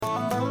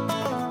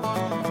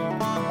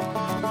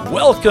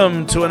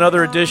Welcome to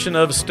another edition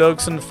of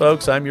Stokes and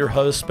Folks. I'm your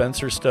host,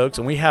 Spencer Stokes,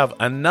 and we have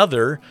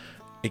another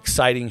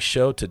exciting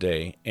show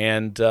today.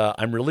 And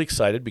I'm really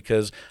excited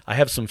because I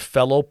have some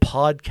fellow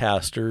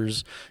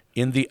podcasters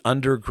in the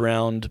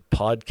Underground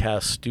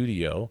Podcast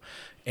Studio.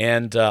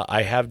 And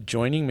I have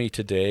joining me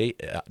today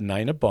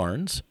Nina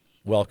Barnes.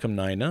 Welcome,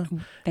 Nina.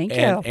 Thank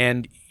you.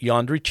 And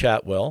Yandri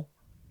Chatwell.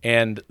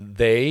 And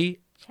they...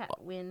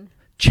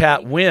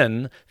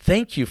 Chatwin.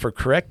 Thank you for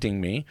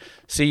correcting me.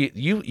 See,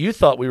 you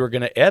thought we were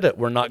going to edit.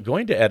 We're not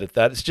going to edit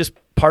that. It's just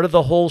part of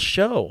the whole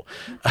show.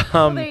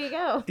 Well, there you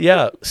go.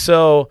 Yeah.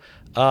 So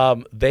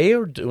they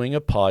are doing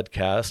a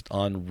podcast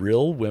on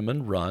Real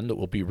Women Run that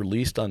will be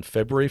released on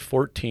February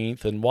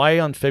 14th. And why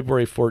on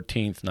February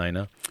 14th,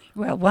 Nina?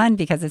 Well, one,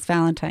 because it's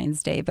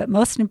Valentine's Day, but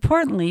most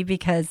importantly,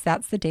 because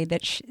that's the day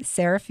that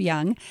Seraph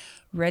Young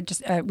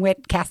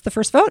cast the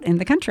first vote in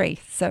the country.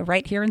 So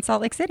right here in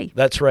Salt Lake City.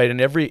 That's right.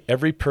 And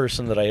every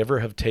person that I ever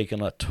have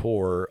taken a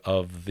tour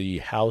of the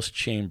House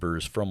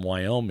chambers from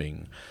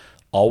Wyoming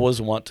always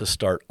want to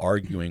start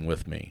arguing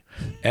with me.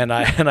 And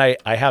I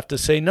have to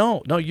say,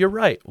 no, you're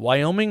right.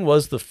 Wyoming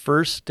was the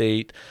first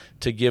state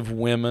to give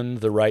women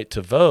the right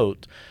to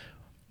vote,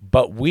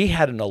 but we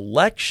had an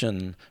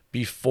election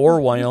before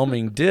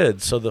Wyoming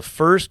did. So the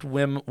first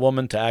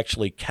woman to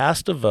actually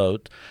cast a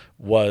vote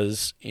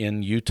was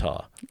in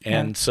Utah.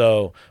 And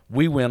so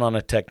we win on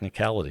a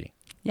technicality.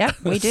 Yeah,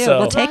 we do. So,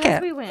 we'll take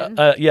it. We win.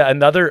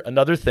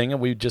 Another thing, and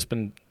we've just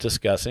been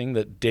discussing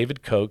that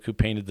David Koch, who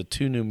painted the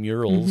two new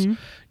murals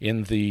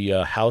in the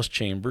House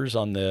chambers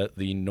on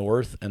the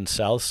north and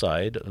south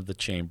side of the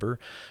chamber,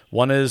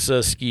 one is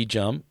a ski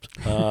jump,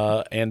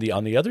 and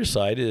on the other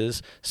side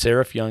is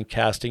Seraph Young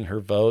casting her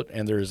vote.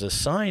 And there is a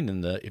sign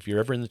if you're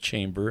ever in the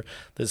chamber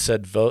that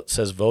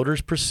says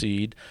 "Voters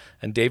Proceed,"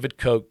 and David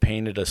Koch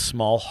painted a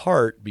small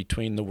heart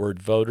between the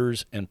word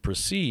 "voters" and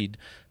 "proceed"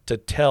 to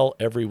tell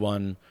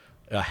everyone.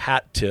 A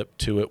hat tip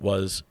to it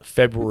was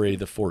February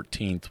the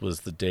 14th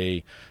was the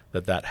day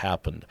that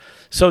happened.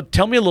 So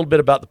tell me a little bit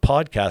about the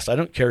podcast. I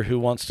don't care who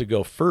wants to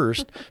go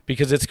first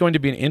because it's going to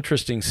be an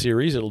interesting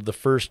series. The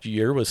first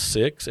year was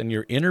 6, and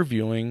you're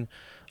interviewing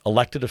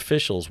elected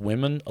officials,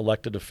 women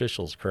elected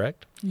officials,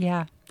 correct?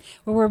 Yeah.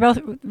 Well, we're both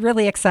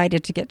really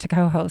excited to get to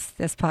co-host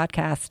this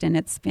podcast, and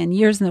it's been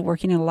years in the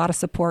working and a lot of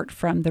support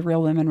from the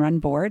Real Women Run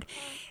board.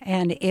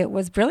 And it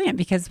was brilliant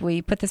because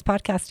we put this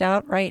podcast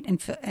out, right,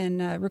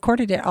 and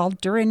recorded it all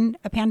during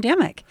a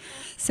pandemic.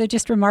 So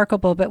just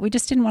remarkable, but we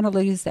just didn't want to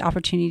lose the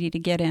opportunity to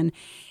get in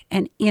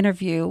and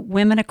interview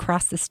women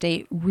across the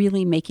state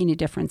really making a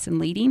difference in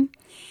leading.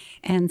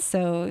 And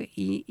so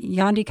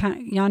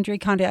Yandri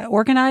kind of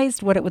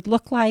organized what it would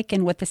look like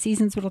and what the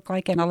seasons would look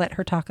like, and I'll let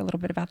her talk a little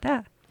bit about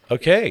that.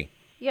 Okay.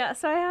 Yeah,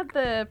 so I had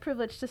the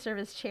privilege to serve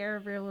as chair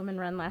of Real Women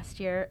Run last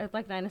year,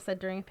 like Nina said,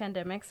 during a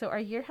pandemic. So our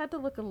year had to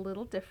look a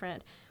little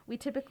different. We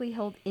typically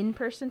held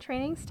in-person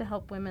trainings to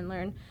help women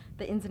learn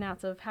the ins and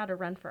outs of how to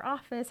run for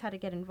office, how to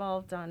get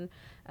involved on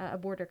a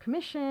board or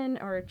commission,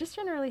 or just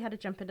generally how to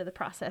jump into the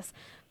process.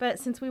 But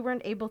since we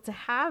weren't able to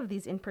have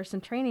these in-person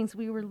trainings,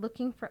 we were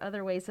looking for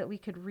other ways that we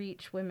could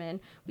reach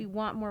women. We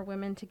want more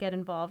women to get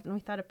involved, and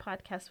we thought a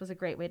podcast was a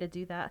great way to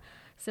do that.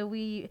 So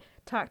we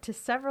talked to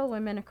several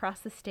women across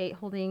the state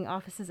holding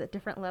offices at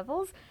different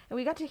levels, and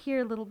we got to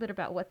hear a little bit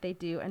about what they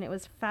do, and it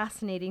was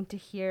fascinating to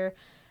hear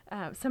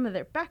some of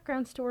their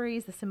background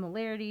stories, the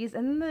similarities,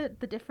 and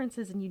the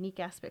differences and unique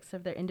aspects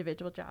of their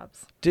individual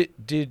jobs.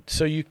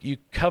 So you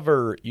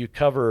cover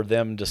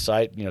them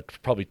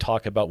probably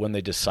talk about when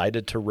they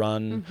decided to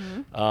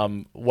run,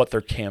 what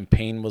their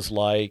campaign was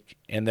like,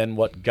 and then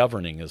what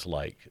governing is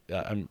like.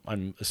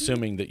 I'm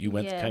assuming that you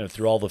went kind of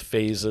through all the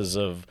phases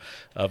of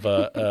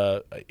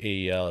a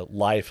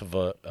life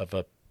of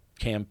a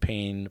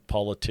campaign,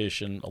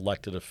 politician,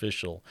 elected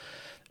official.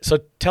 So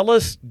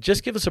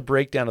just give us a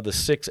breakdown of the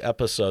 6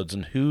 episodes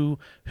and who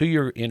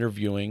you're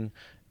interviewing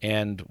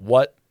and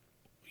what,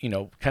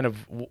 kind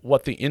of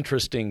what the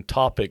interesting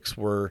topics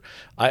were.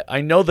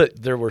 I know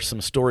that there were some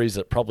stories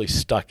that probably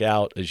stuck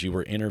out as you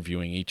were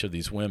interviewing each of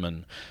these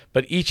women,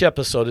 but each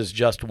episode is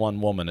just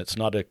one woman. It's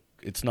not a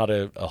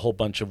whole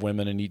bunch of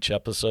women in each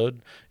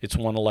episode. It's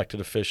one elected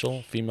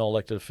official, female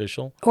elected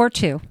official. Or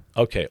 2.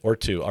 Okay, or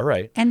 2. All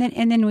right. And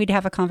then we'd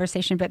have a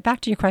conversation. But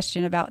back to your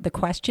question about the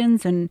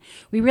questions, and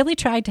we really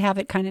tried to have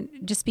it kind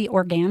of just be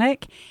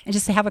organic and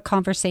just to have a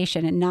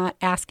conversation and not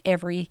ask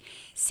every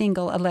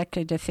single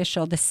elected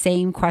official the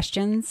same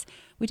questions.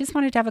 We just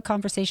wanted to have a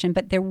conversation,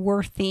 but there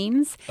were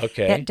themes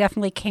that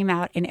definitely came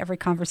out in every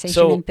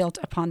conversation and built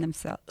upon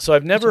themselves. So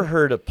I've never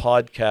heard a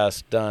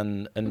podcast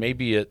done, and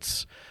maybe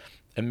it's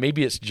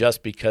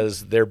just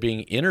because they're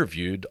being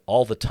interviewed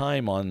all the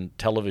time on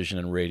television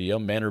and radio.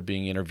 Men are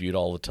being interviewed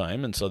all the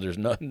time, and so there's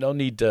no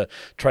need to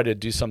try to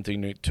do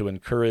something to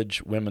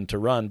encourage women to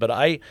run. But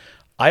I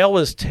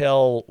always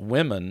tell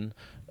women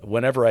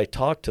whenever I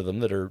talk to them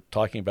that are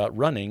talking about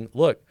running,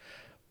 look,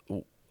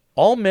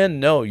 all men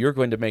know you're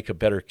going to make a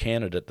better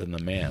candidate than the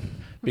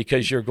man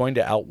because you're going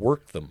to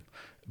outwork them.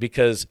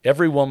 Because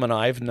every woman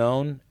I've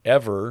known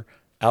ever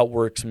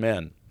outworks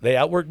men. they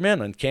outwork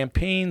men on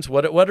campaigns,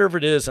 whatever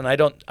it is. And I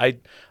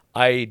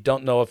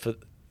don't know if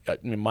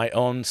my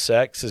own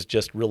sex is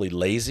just really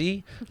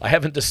lazy. I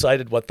haven't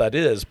decided what that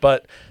is,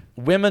 but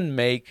women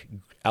make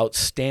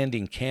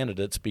outstanding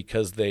candidates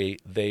because they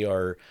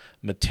are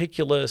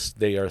meticulous,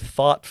 they are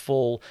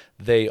thoughtful,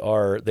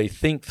 they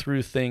think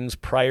through things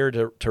prior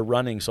to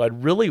running. So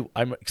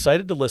I'm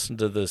excited to listen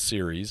to this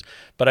series,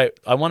 but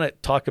I want to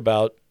talk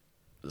about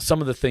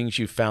some of the things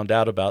you found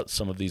out about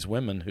some of these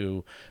women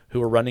who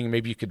are running.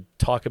 Maybe you could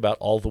talk about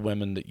all the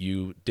women that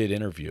you did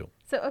interview.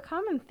 So a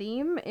common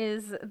theme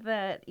is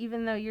that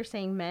even though you're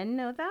saying men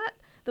know that,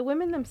 the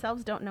women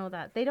themselves don't know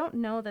that. They don't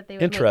know that they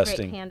would make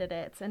great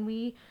candidates. And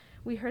we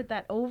heard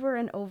that over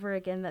and over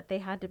again, that they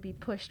had to be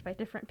pushed by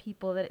different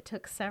people, that it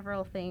took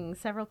several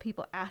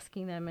people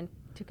asking them and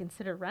to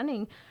consider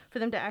running for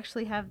them to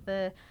actually have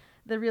the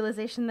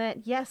realization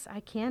that, yes,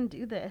 I can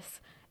do this.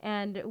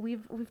 And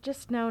we've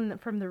just known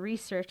from the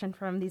research and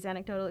from these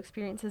anecdotal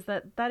experiences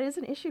that is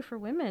an issue for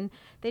women.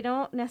 They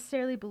don't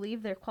necessarily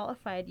believe they're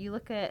qualified. You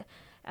look at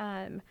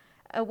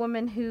a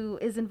woman who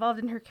is involved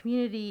in her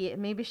community.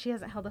 Maybe she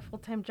hasn't held a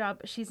full-time job,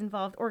 but she's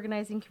involved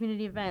organizing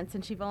community events,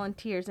 and she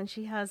volunteers, and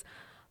she has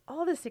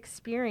all this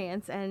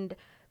experience, and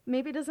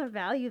maybe doesn't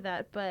value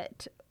that,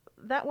 but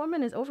that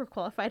woman is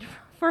overqualified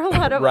for a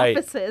lot of right.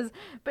 offices,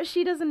 but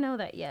she doesn't know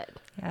that yet.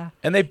 Yeah.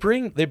 And they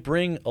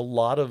bring a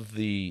lot of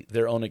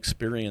their own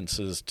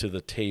experiences to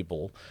the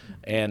table,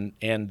 and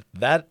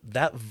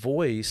that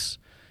voice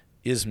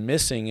is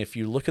missing. If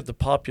you look at the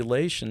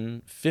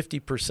population,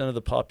 50% of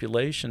the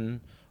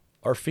population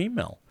are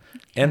female.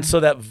 Yeah. And so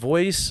that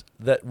voice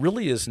that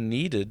really is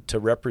needed to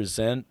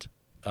represent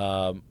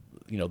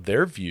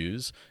their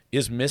views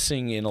is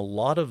missing in a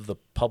lot of the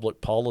public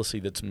policy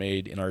that's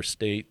made in our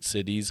state,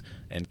 cities,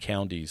 and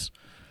counties.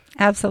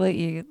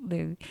 Absolutely,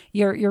 Lou.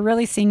 You're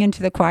really singing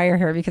to the choir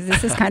here, because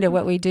this is kind of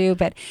what we do.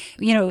 But,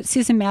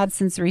 Susan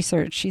Madsen's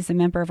research, she's a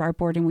member of our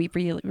board, and we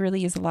really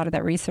use a lot of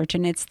that research,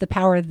 and it's the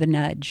power of the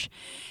nudge.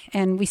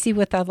 And we see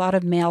with a lot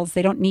of males,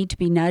 they don't need to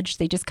be nudged.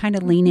 They just kind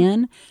of lean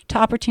in to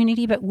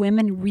opportunity, but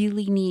women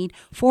really need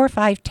 4 or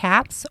 5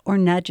 taps or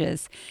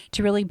nudges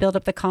to really build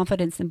up the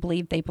confidence and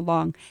believe they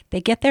belong. They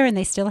get there and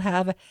they still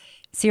have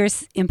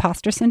serious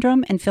imposter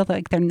syndrome and feel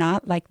like they're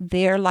not, like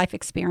their life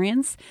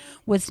experience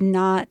was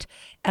not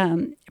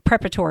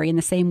preparatory in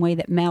the same way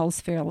that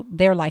males feel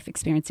their life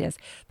experience is.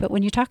 But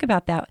when you talk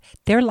about that,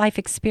 their life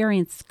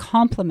experience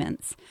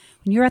complements.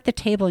 When you're at the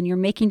table and you're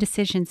making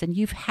decisions and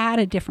you've had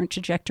a different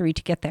trajectory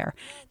to get there,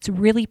 it's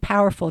really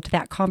powerful to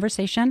that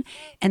conversation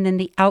and then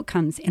the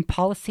outcomes in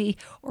policy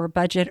or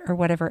budget or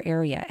whatever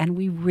area. And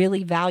we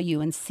really value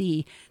and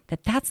see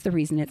that that's the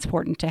reason it's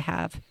important to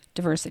have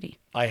diversity.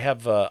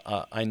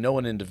 I know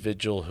an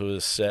individual who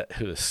has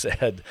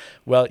said,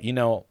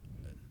 well,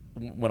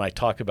 when I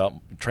talk about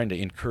trying to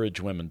encourage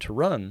women to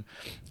run,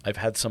 I've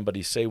had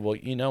somebody say, well,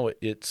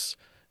 it's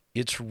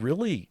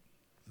really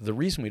the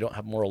reason we don't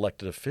have more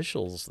elected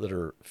officials that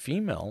are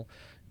female.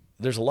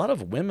 There's a lot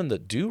of women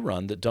that do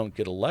run that don't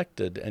get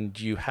elected, and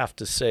you have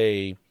to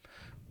say,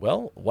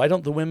 well, why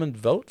don't the women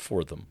vote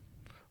for them?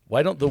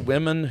 Why don't the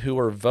women who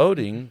are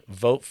voting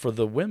vote for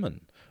the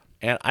women?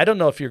 And I don't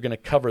know if you're going to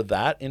cover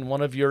that in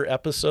one of your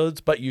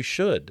episodes, but you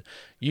should.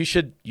 You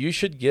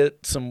should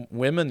get some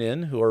women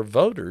in who are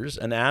voters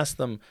and ask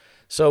them.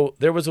 So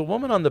there was a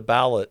woman on the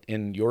ballot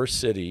in your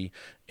city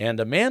and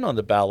a man on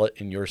the ballot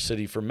in your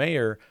city for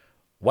mayor.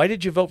 Why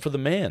did you vote for the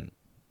man?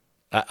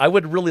 I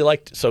would really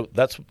like to. So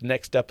that's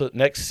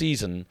next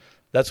season.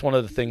 That's one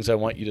of the things I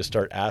want you to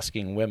start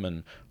asking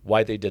women,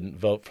 why they didn't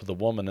vote for the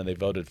woman and they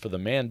voted for the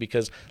man.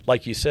 Because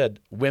like you said,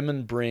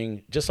 women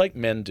bring, just like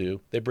men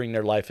do, they bring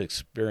their life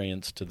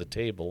experience to the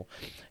table.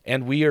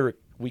 And we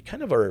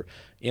kind of are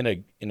in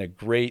a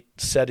great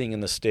setting in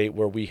the state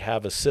where we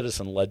have a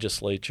citizen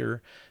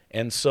legislature.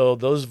 And so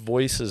those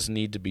voices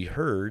need to be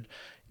heard.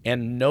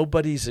 And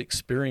nobody's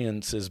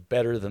experience is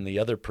better than the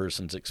other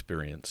person's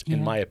experience,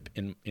 in my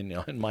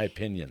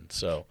opinion.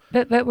 So,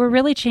 but we're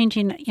really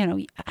changing,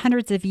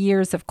 hundreds of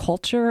years of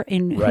culture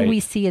in who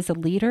we see as a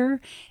leader,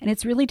 and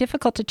it's really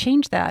difficult to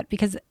change that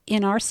because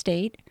in our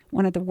state,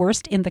 one of the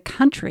worst in the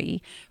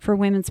country for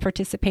women's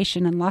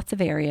participation in lots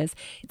of areas,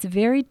 it's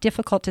very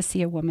difficult to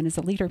see a woman as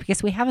a leader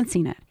because we haven't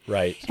seen it.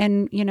 Right.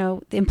 And,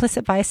 the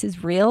implicit bias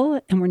is real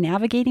and we're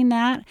navigating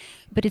that,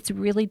 but it's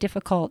really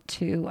difficult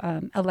to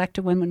elect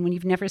a woman when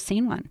you've never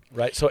seen one.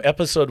 Right. So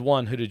episode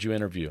 1, who did you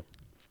interview?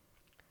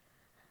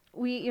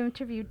 We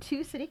interviewed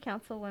 2 city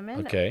council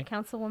women,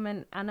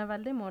 Councilwoman Ana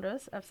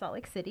Valdemoros of Salt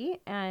Lake City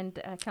and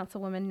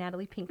Councilwoman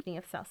Natalie Pinckney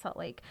of South Salt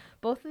Lake.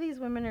 Both of these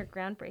women are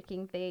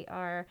groundbreaking. They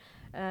are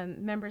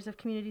members of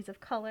communities of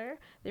color.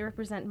 They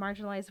represent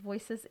marginalized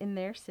voices in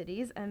their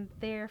cities, and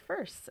they're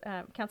first.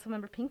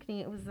 Councilmember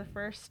Pinckney was the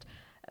first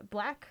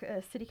Black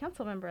city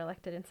council member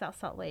elected in South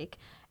Salt Lake.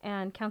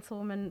 And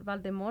Councilwoman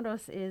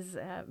Valdemoros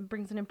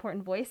brings an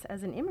important voice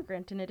as an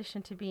immigrant, in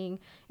addition to being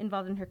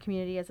involved in her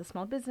community as a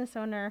small business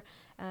owner,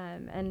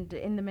 and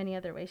in the many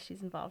other ways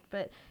she's involved.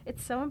 But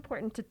it's so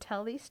important to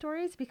tell these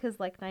stories because,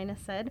 like Nina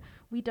said,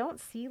 we don't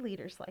see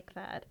leaders like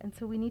that. And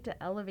so we need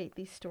to elevate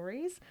these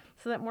stories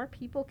so that more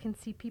people can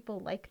see people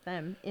like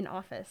them in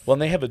office. Well,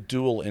 and they have a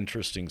dual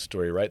interesting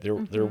story, right?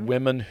 They're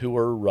women who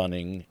are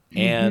running,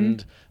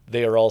 and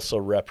they are also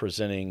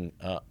representing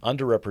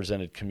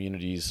underrepresented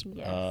communities.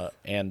 Yes.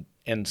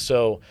 And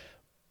so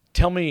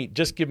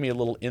just give me a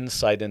little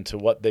insight into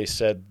what they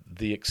said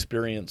the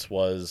experience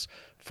was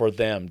for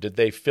them. Did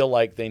they feel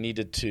like they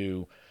needed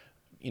to,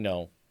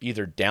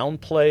 either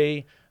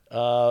downplay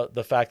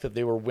the fact that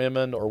they were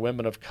women or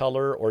women of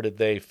color, or did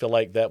they feel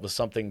like that was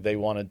something they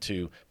wanted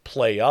to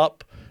play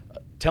up?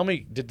 Tell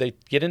me, did they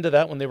get into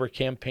that when they were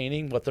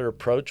campaigning, what their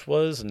approach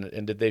was,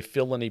 and did they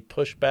feel any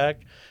pushback?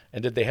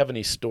 And did they have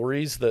any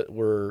stories that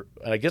were,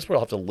 and I guess we'll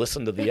have to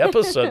listen to the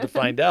episode to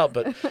find out,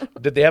 but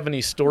did they have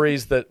any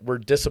stories that were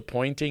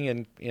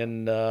disappointing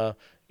in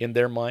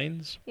their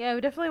minds? Yeah,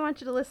 we definitely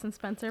want you to listen,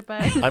 Spencer,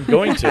 but I'm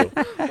going to.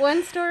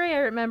 One story I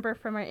remember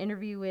from our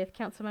interview with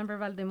Councilmember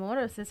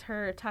Valdemoros is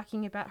her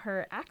talking about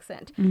her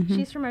accent.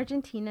 She's from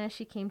Argentina.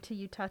 She came to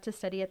Utah to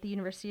study at the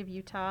University of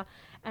Utah,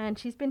 and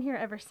she's been here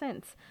ever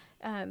since.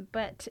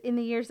 But in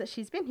the years that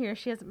she's been here,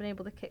 she hasn't been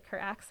able to kick her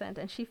accent,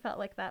 and she felt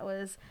like that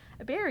was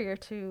a barrier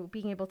to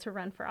being able to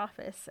run for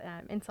office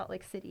in Salt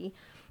Lake City.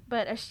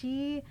 But as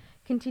she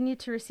continued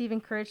to receive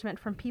encouragement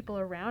from people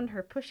around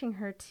her, pushing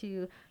her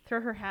to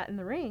throw her hat in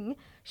the ring,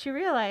 she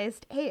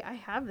realized, hey, I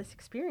have this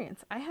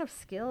experience. I have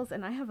skills,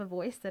 and I have a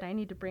voice that I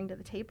need to bring to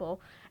the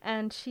table.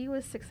 And she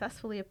was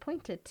successfully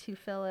appointed to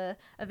fill a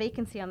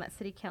vacancy on that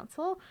city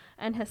council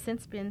and has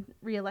since been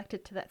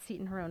reelected to that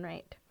seat in her own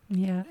right.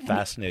 Yeah.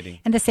 Fascinating.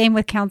 And the same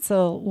with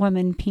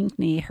Councilwoman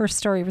Pinckney. Her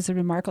story was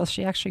remarkable.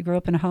 She actually grew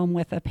up in a home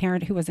with a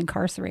parent who was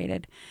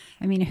incarcerated.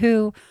 I mean,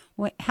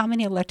 how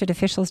many elected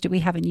officials do we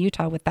have in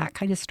Utah with that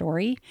kind of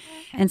story?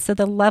 And so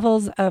the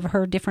levels of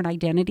her different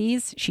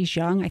identities, she's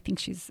young, I think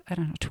she's,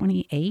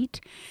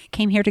 28,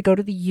 came here to go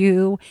to the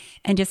U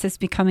and just has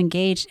become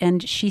engaged.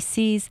 And she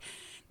sees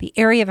the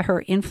area of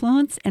her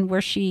influence and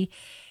where she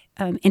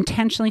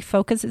intentionally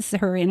focuses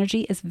her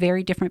energy is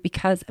very different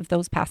because of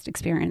those past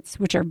experiences,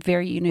 which are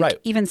very unique, right.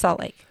 Even Salt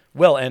Lake.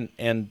 Well,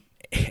 and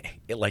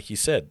like you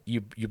said,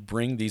 you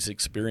bring these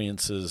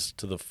experiences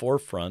to the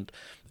forefront,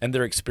 and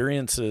they're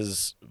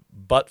experiences,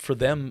 but for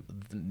them,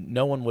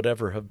 no one would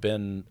ever have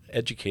been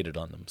educated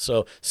on them.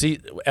 So, see,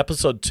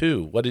 episode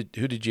 2,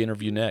 who did you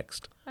interview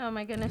next? Oh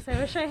my goodness, I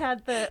wish I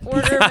had the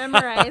order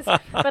memorized,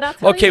 but I'll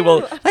tell you. Okay,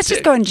 well, let's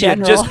just go in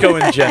general. Yeah, just go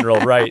in general,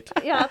 right?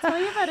 Yeah, I'll tell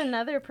you about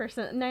another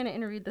person. Nina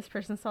interviewed this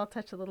person, so I'll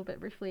touch a little bit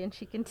briefly, and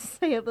she can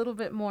say a little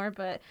bit more,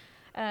 but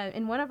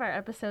in one of our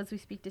episodes, we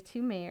speak to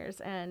 2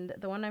 mayors, and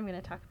the one I'm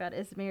going to talk about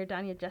is Mayor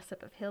Danya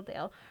Jessup of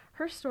Hilldale.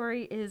 Her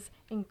story is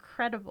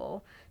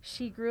incredible.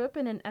 She grew up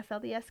in an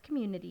FLDS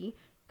community,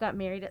 got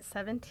married at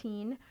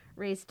 17,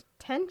 raised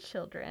 10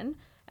 children.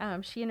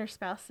 She and her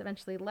spouse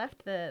eventually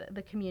left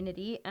the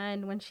community,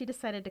 and when she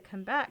decided to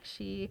come back,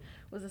 she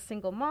was a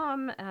single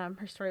mom.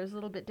 Her story was a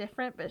little bit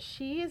different, but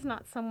she is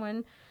not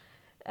someone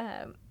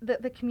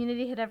that the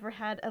community had ever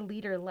had a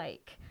leader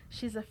like.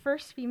 She's the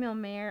first female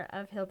mayor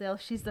of Hilldale.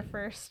 She's the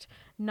first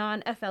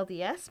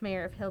non-FLDS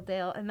mayor of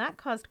Hilldale, and that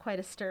caused quite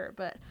a stir,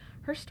 but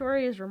her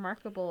story is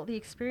remarkable. The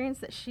experience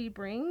that she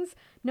brings,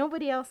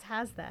 nobody else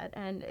has that,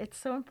 and it's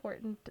so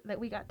important that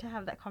we got to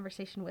have that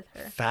conversation with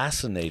her.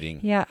 Fascinating.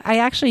 Yeah, I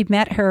actually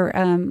met her.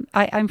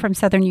 I'm from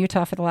Southern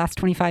Utah for the last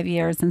 25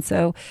 years, and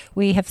so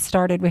we've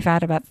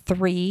had about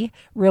 3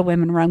 Real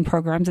Women Run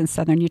programs in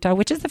Southern Utah,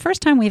 which is the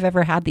first time we've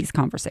ever had these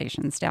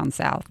conversations down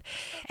south.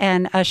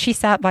 And she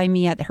sat by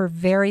me at her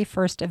very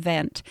first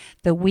event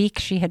the week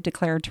she had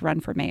declared to run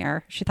for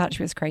mayor. She thought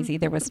she was crazy.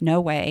 There was no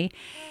way.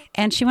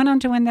 And she went on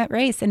to win that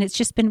race, and it's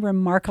just been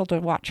remarkable to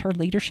watch her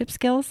leadership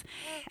skills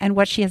and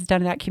what she has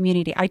done in that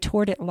community. I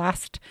toured it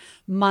last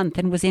month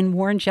and was in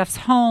Warren Jeff's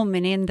home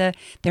and in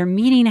their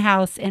meeting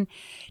house, and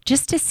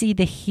just to see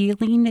the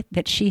healing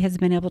that she has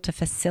been able to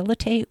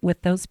facilitate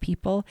with those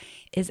people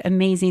is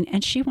amazing.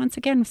 And she once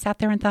again sat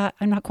there and thought,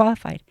 I'm not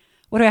qualified.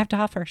 What do I have to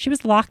offer? She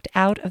was locked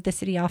out of the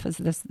city office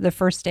the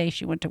first day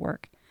she went to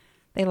work.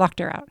 They locked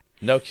her out.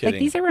 No kidding.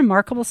 These are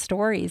remarkable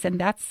stories, and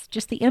that's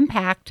just the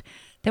impact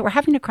that we're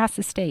having across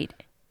the state.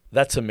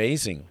 That's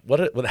amazing.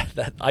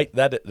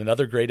 That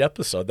another great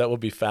episode. That will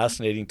be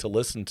fascinating to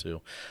listen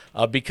to,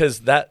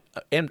 because that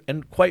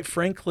and quite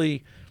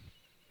frankly,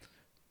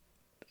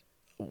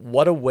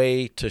 what a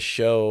way to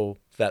show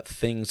that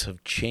things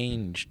have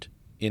changed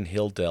in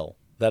Hilldale.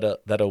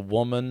 That a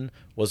woman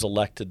was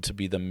elected to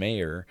be the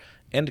mayor.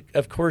 And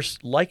of course,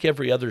 like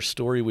every other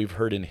story we've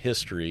heard in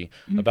history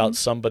about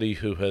somebody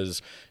who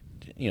has,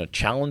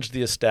 challenged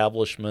the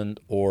establishment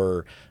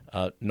or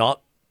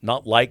not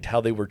liked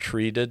how they were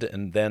treated,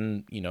 and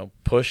then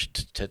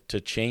pushed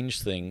to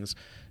change things.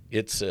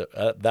 It's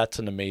that's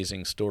an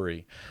amazing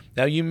story.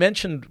 Now, you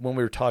mentioned when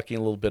we were talking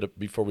a little bit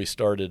before we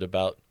started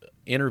about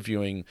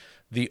interviewing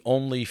the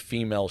only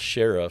female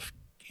sheriff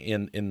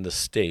in the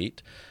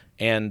state,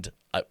 and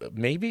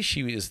maybe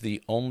she is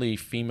the only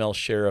female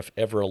sheriff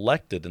ever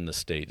elected in the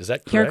state. Is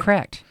that correct? You're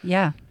correct.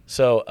 Yeah.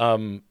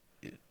 So,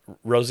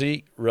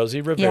 Rosie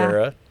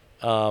Rivera,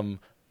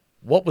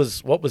 what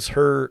was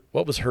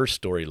her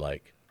story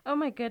like? Oh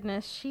my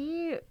goodness,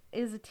 she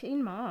is a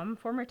teen mom,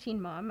 former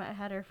teen mom. I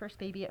had her first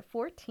baby at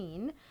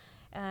 14,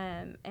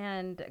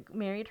 and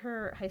married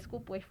her high school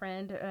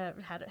boyfriend.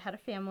 Had a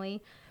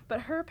family,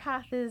 but her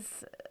path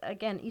is,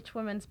 again, each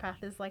woman's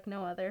path is like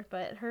no other,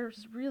 but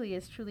hers really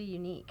is truly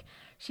unique.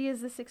 She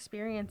has this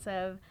experience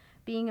of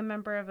being a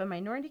member of a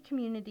minority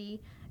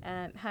community,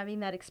 having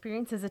that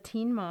experience as a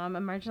teen mom,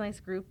 a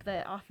marginalized group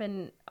that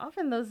often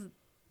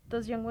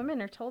those young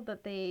women are told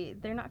that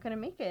they're not going to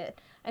make it,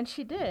 and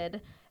she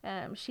did.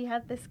 She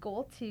had this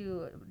goal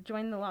to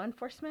join the law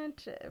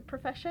enforcement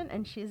profession,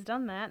 and she's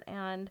done that,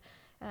 and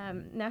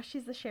now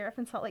she's the sheriff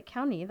in Salt Lake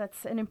County.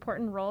 That's an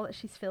important role that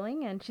she's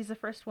filling, and she's the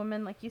first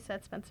woman, like you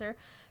said, Spencer,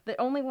 the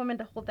only woman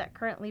to hold that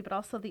currently, but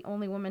also the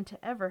only woman to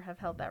ever have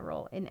held that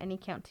role in any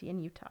county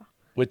in Utah.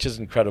 Which is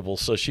incredible.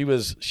 So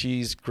she's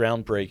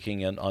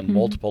groundbreaking and on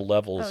multiple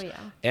levels,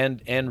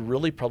 and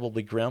really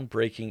probably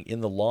groundbreaking in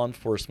the law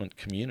enforcement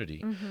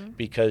community,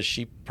 because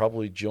she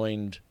probably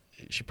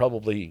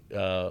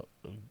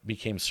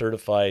became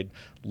certified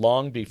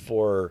long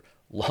before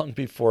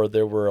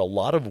there were a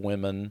lot of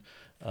women,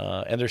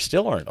 and there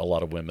still aren't a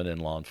lot of women in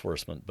law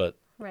enforcement, but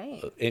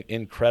right.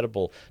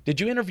 Incredible. Did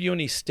you interview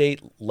any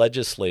state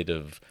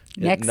legislative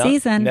next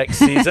season? Next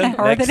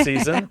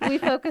season. We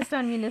focused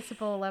on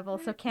municipal level,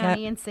 so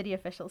county and city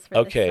officials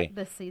for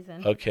this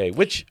season. Okay,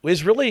 which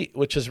is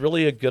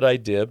really a good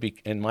idea,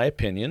 in my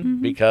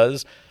opinion,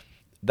 because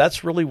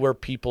that's really where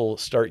people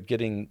start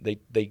getting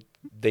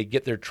they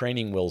get their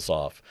training wheels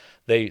off.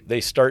 They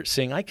start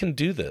saying, I can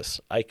do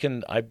this. I've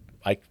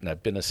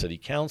been a city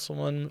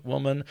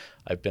councilwoman.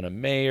 I've been a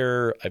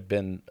mayor. I've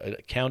been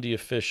a county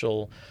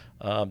official.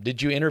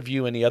 Did you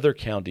interview any other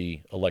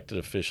county elected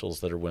officials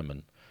that are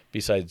women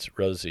besides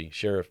Rosie?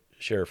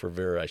 Sheriff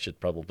Rivera, I should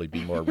probably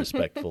be more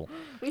respectful.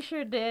 We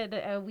sure did.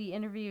 We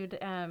interviewed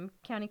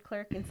County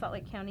Clerk in Salt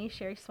Lake County,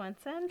 Sherry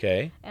Swenson.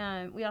 Okay.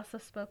 We also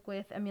spoke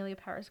with Amelia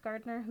Powers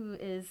Gardner, who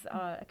is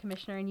a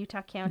commissioner in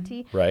Utah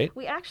County. Right.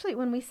 We actually,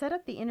 when we set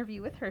up the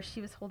interview with her,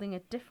 she was holding a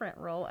different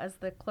role as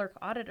the clerk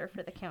auditor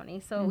for the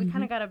county. So we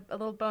kind of got a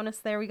little bonus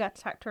there. We got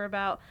to talk to her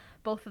about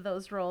both of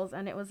those roles,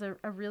 and it was a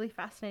really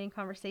fascinating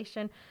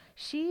conversation.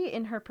 She,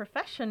 in her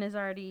profession, is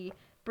already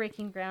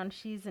breaking ground.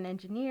 She's an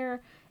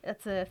engineer.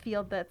 That's a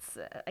field that's,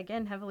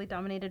 again, heavily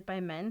dominated by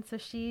men. So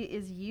she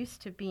is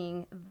used to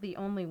being the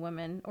only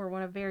woman, or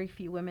one of very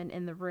few women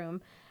in the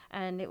room.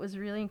 And it was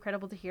really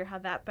incredible to hear how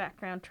that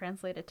background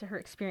translated to her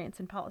experience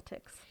in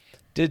politics.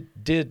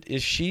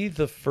 Is she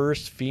the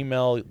first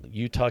female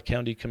Utah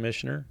County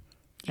Commissioner?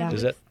 Yeah.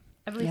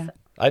 I believe so.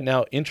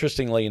 Now,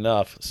 interestingly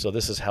enough, so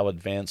this is how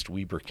advanced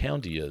Weber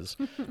County is.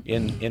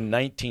 In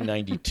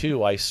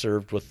 1992, I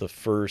served with the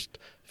first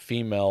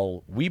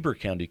female Weber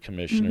County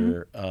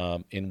Commissioner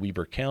in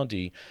Weber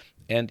County.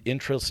 And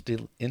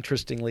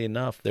interestingly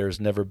enough,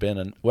 there's never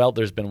been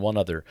there's been one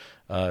other,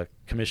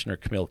 Commissioner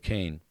Camille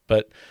Kane,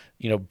 but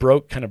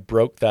broke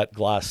that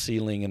glass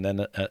ceiling, and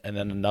then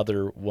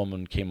another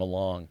woman came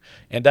along,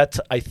 and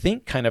that's, I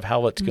think, kind of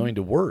how it's going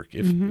to work.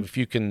 If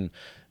you can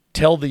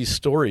tell these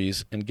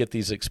stories and get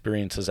these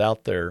experiences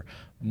out there,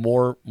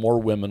 more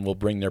women will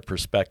bring their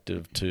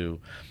perspective to.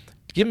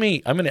 I'm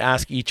going to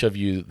ask each of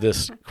you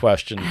this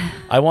question.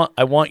 I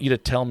want you to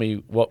tell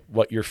me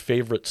what your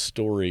favorite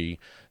story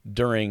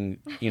during,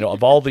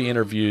 of all the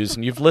interviews,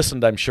 and you've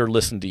listened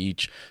to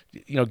each,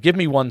 give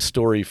me one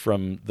story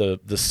from the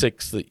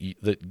six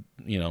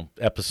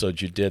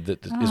episodes you did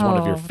that is one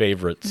of your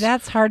favorites.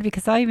 That's hard,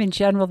 because I even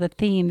general the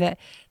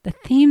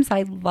themes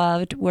I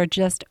loved were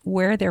just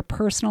where their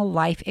personal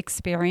life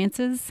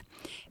experiences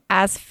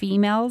as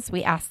females,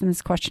 we ask them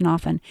this question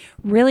often,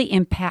 really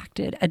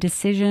impacted a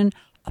decision,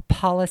 a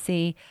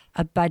policy,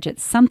 a budget,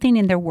 something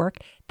in their work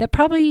that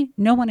probably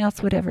no one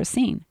else would ever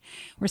seen.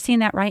 We're seeing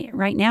that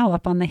right now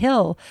up on the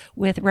Hill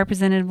with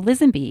Representative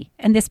Lisenby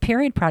and this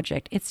Period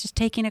Project. It's just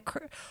taking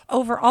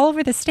all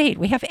over the state.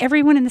 We have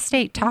everyone in the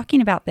state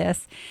talking about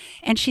this,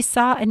 and she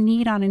saw a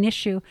need on an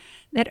issue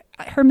that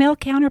her male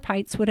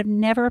counterparts would have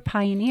never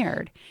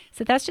pioneered.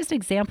 So that's just an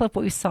example of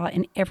what we saw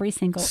in every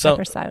single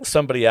episode.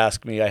 Somebody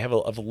asked me, I have a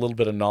little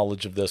bit of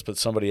knowledge of this, but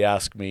somebody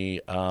asked me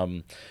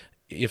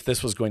if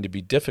this was going to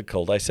be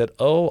difficult. I said,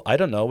 I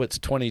don't know. It's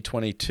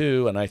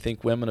 2022, and I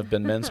think women have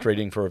been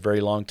menstruating for a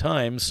very long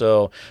time.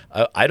 So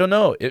I don't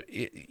know.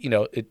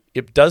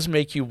 It does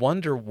make you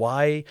wonder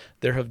why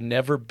there have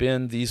never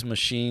been these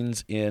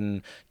machines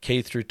in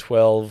K through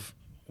 12,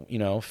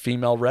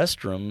 female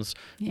restrooms,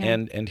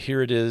 and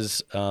here it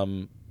is,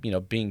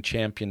 being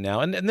championed now.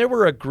 And there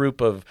were a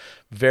group of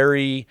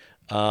very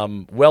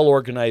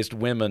well-organized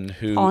women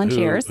who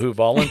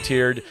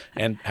volunteered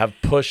and have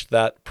pushed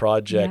that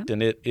project,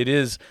 and it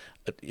is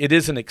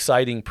an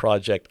exciting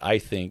project, I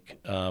think,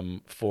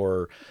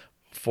 for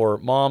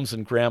moms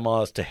and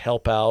grandmas to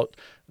help out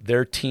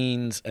their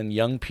teens and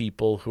young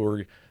people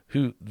who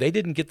they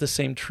didn't get the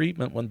same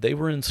treatment when they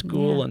were in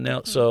school, and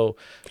now, so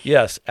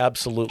yes,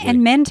 absolutely.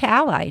 And men to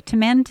ally, to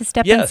men to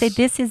step in and Yes. say,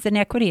 this is an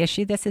equity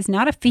issue. This is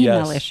not a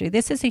female Yes. issue.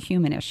 This is a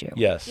human issue.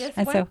 Yes. Yes,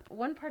 And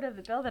one part of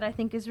the bill that I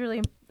think is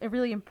really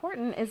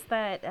important is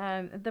that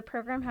the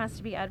program has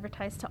to be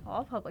advertised to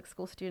all public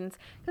school students,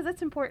 because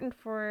it's important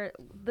for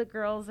the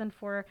girls and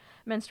for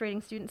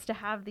menstruating students to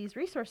have these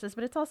resources,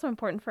 but it's also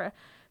important for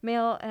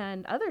male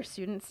and other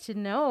students to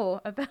know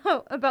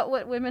about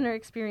what women are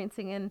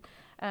experiencing and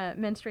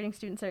menstruating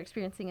students are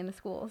experiencing in the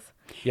schools.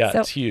 Yeah, So-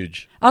 it's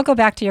huge. I'll go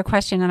back to your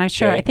question, and I'm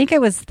sure, Okay. I think it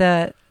was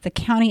the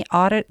county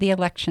audit the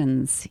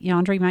elections.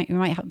 Yandri, you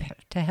might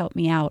help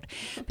me out.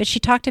 But she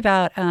talked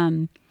about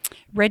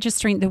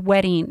registering the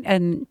wedding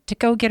and to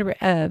go get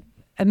a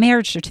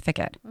marriage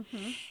certificate,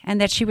 and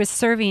that she was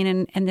serving,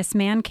 and this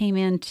man came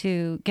in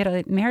to get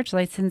a marriage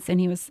license, and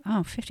he was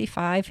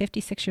 55,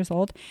 56 years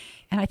old,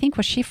 and I think,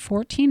 was she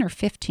 14 or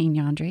 15,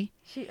 Yandri?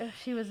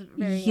 She was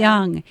very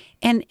young.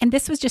 And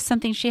this was just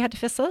something she had to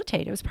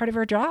facilitate. It was part of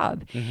her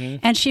job.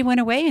 And she went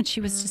away, and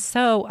she was just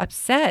so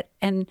upset.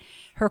 And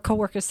her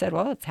coworkers said,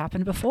 well, it's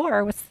happened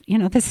before.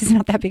 This is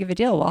not that big of a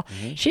deal. Well,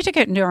 she took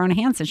it into her own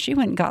hands, and she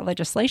went and got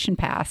legislation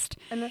passed.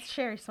 And that's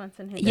Sherry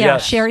Swenson who did Yeah,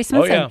 Yes. Sherry Oh,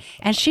 Swenson. yeah.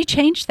 And she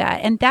changed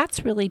that. And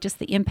that's really just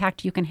the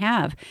impact you can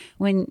have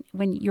when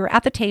you're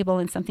at the table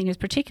and something is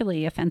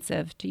particularly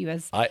offensive to you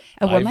as a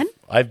woman.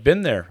 I've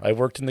been there. I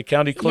worked in the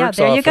county clerk's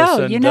there you office.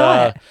 go. And, You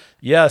know it.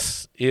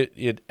 Yes,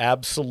 it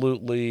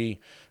absolutely,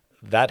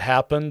 that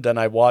happened, and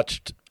I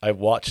watched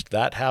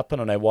that happen,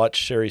 and I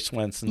watched Sherry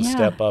Swenson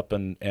step up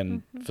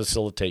and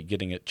facilitate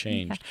getting it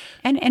changed.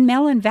 And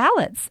mail-in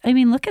ballots. I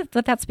mean, look at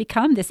what that's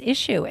become, this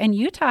issue. And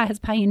Utah has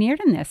pioneered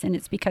in this, and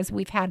it's because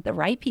we've had the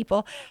right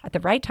people at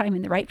the right time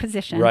in the right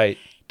position Right.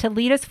 to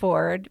lead us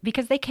forward,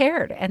 because they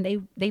cared and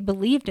they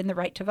believed in the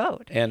right to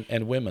vote. And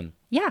women.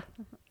 Yeah.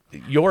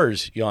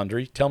 Yours,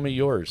 Yandri. Tell me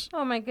yours.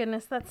 Oh my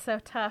goodness, that's so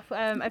tough.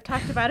 I've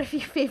talked about a few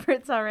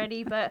favorites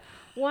already, but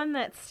one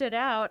that stood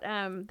out,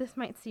 this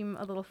might seem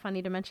a little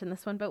funny to mention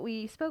this one, but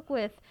we spoke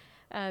with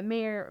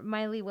Mayor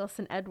Miley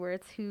Wilson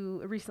Edwards,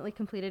 who recently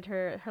completed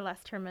her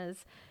last term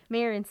as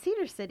mayor in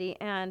Cedar City.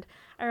 And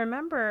I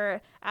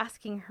remember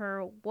asking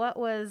her what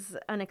was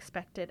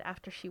unexpected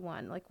after she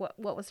won, like what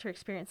was her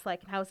experience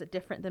like, and how was it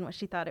different than what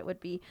she thought it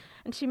would be.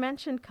 And she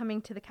mentioned coming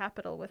to the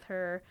Capitol with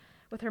her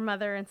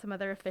mother and some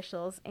other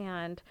officials,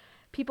 and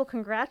people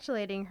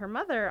congratulating her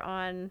mother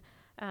on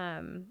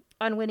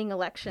winning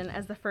election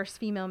as the first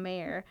female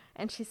mayor.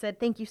 And she said,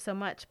 "Thank you so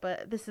much,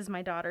 but this is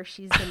my daughter.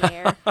 She's the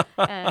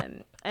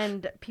mayor."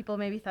 And people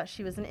maybe thought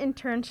she was an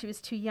intern. She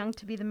was too young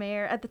to be the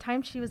mayor. At the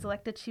time she was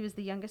elected, she was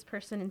the youngest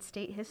person in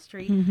state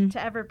history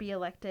to ever be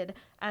elected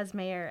as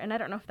mayor. And I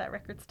don't know if that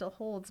record still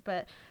holds,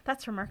 but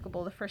that's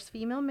remarkable. The first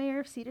female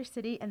mayor of Cedar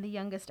City and the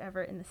youngest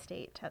ever in the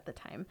state at the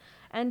time.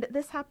 And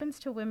this happens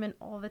to women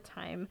all the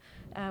time.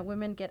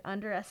 Women get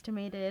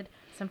underestimated,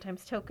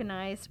 sometimes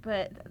tokenized,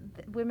 but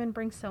women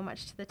bring so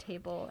much to the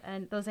table,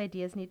 and those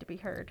ideas need to be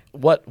heard.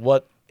 What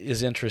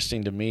is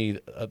interesting to me,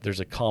 there's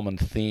a common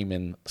theme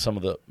in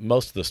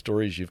most of the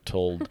stories you've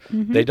told.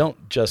 They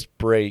don't just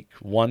break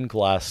one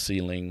glass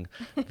ceiling;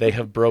 they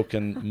have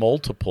broken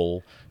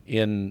multiple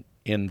in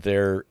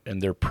their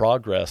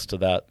progress to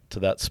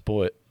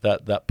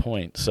that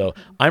point. So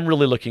I'm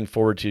really looking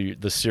forward to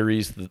the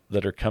series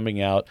that are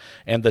coming out,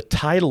 and the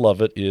title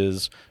of it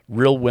is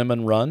Real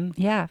Women Run.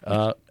 Yeah.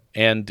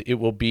 And it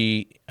will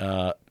be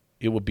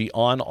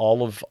on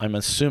I'm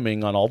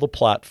assuming on all the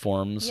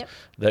platforms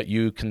that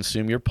you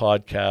consume your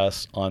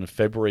podcasts on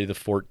February the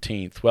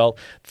 14th. Well,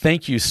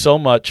 thank you so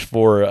much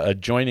for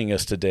joining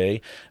us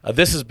today.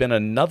 This has been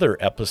another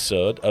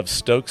episode of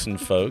Stokes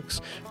and Folks.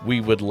 We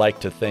would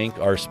like to thank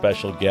our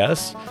special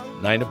guests,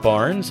 Nina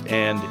Barnes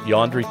and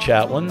Yandri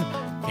Chatwin,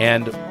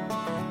 and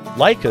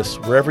like us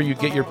wherever you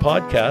get your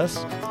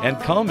podcasts and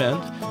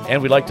comment.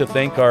 And we'd like to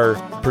thank our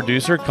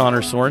producer,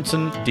 Connor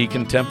Sorensen,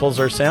 Deacon Temples,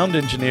 our sound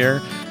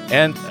engineer,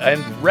 and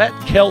Rhett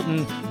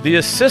Kelton, the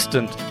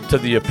assistant to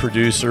the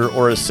producer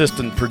or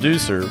assistant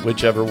producer,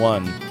 whichever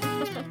one.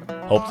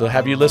 Hope to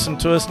have you listen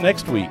to us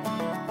next week.